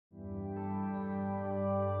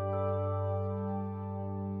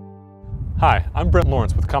Hi, I'm Brent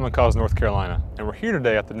Lawrence with Common Cause North Carolina, and we're here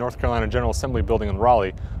today at the North Carolina General Assembly building in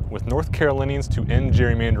Raleigh with North Carolinians to End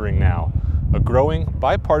Gerrymandering Now, a growing,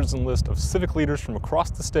 bipartisan list of civic leaders from across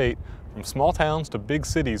the state, from small towns to big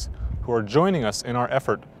cities, who are joining us in our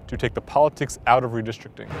effort to take the politics out of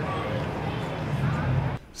redistricting.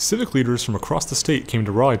 Civic leaders from across the state came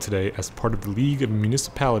to Raleigh today as part of the League of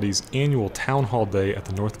Municipalities' annual Town Hall Day at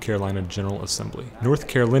the North Carolina General Assembly. North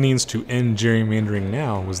Carolinians to End Gerrymandering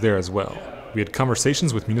Now was there as well. We had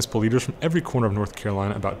conversations with municipal leaders from every corner of North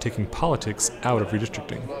Carolina about taking politics out of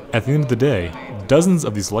redistricting. At the end of the day, dozens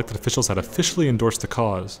of these elected officials had officially endorsed the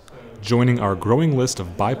cause, joining our growing list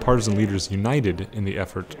of bipartisan leaders united in the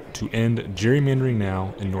effort to end gerrymandering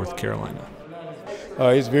now in North Carolina.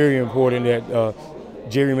 It's very important that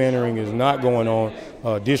gerrymandering is not going on.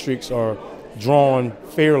 Districts are drawn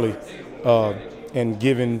fairly and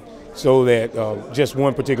given so that just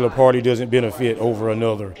one particular party doesn't benefit over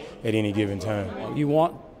another at any given time. You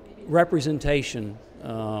want representation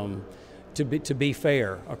to be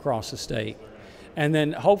fair across the state. And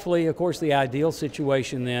then hopefully, of course, the ideal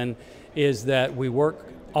situation then is that we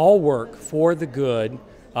all work for the good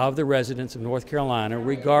of the residents of North Carolina,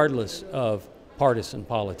 regardless of partisan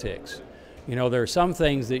politics. You know, there are some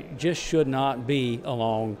things that just should not be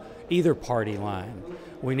along either party line.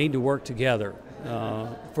 We need to work together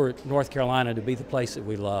for North Carolina to be the place that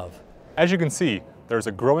we love. As you can see, there's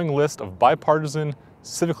a growing list of bipartisan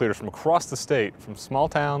civic leaders from across the state, from small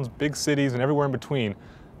towns, big cities, and everywhere in between,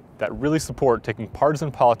 that really support taking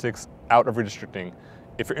partisan politics out of redistricting.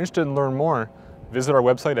 If you're interested in learning more, visit our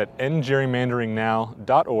website at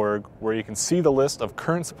endgerrymanderingnow.org, where you can see the list of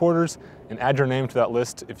current supporters and add your name to that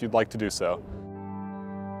list if you'd like to do so.